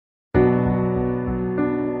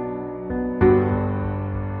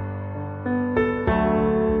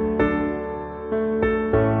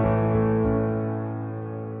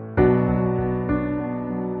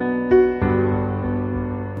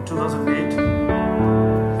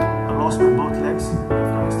lost my both legs in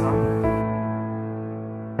Afghanistan.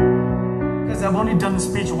 Because I've only done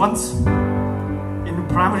speech once in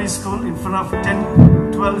primary school in front of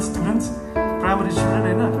 10, 12 students, primary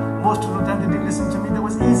children, and most of the time they didn't listen to me. That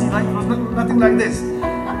was easy, right? It was nothing like this. And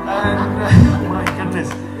my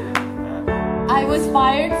goodness. I was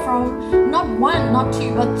fired from not one, not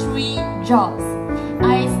two, but 3 jobs.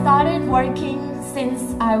 I started working since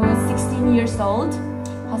I was 16 years old,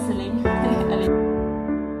 hustling.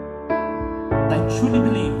 I truly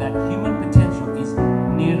believe that human potential is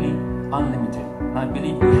nearly unlimited. And I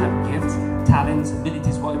believe we have gifts, talents,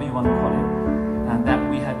 abilities, whatever you want to call it, and that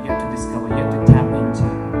we have yet to discover, yet to tap into.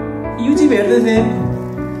 YouTube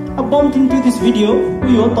I bumped into this video.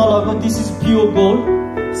 This is pure gold.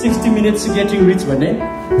 60 minutes to getting rich, direct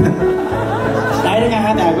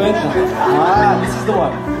this is the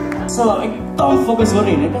one. So don't focus on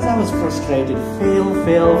it because I was frustrated.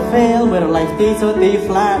 Fail. Where life day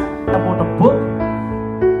flat. I bought a book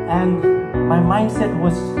and my mindset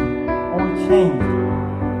was all changed.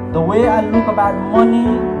 The way I look about money,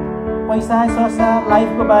 paisa sasa, life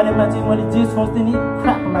ko bare ma chai मैले जे सोच्थे नि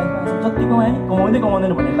crap life जति कमाए नि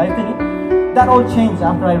कमाउँदैन भन्ने life थियो नि, that all changed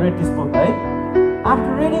after I read this book, right?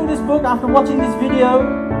 After reading this book, after watching this video,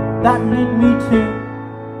 that led me to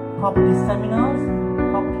property seminars,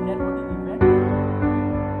 property networking events.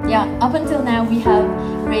 Yeah, up until now we have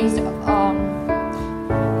raised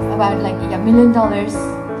about like $1 million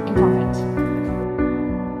in profit.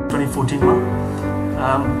 2014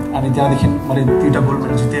 अनि त्यहाँदेखि मैले 2टा gold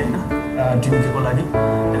medal जिते हैन Timko लागि.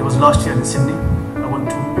 It was last year in Sydney. I won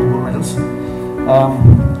 2 gold medals.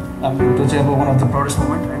 त्यो चाहिँ अब one of the proudest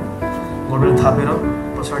moment Hahn. Gold medal थापेर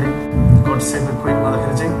पछाडी God save the queen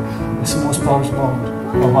भन्दाखेरि चाहिँ it's most proud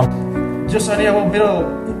moment. Just अनि अब मेरो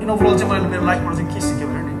ओभरअल चाहिँ मैले मेरो लाइफबाट चाहिँ के सिकेँ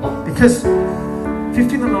भने नि, बिकज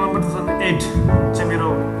 15 नोभेम्बर 2008 चाहिँ मेरो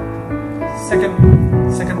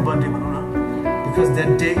सेकेन्ड बर्थडे भनौँ न. Because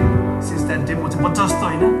that day since that day म चाहिँ बच्चा जस्तो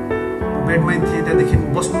होइन, बेडमै थिएँ, त्यहाँदेखि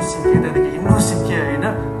बस्नु सिकेँ, त्यहाँदेखि हिँड्नु सिकेँ होइन,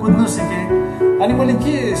 कुद्नु सिकेँ. अनि मैले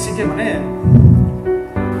के सिकेँ भने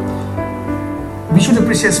we should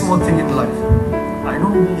appreciate small things in life. I know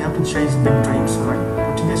we have to chase big dreams, right?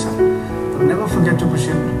 But never forget to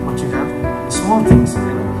appreciate what you have. Small things, you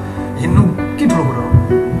know. Hinnu ke thoro kura ho.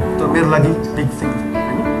 To mero lagi big thing,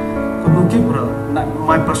 right? Kudu ke kura.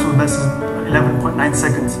 My personal best is 11.9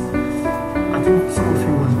 seconds. I think some of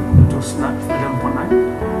you will do snap 11.9.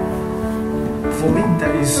 For me,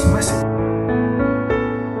 that is massive.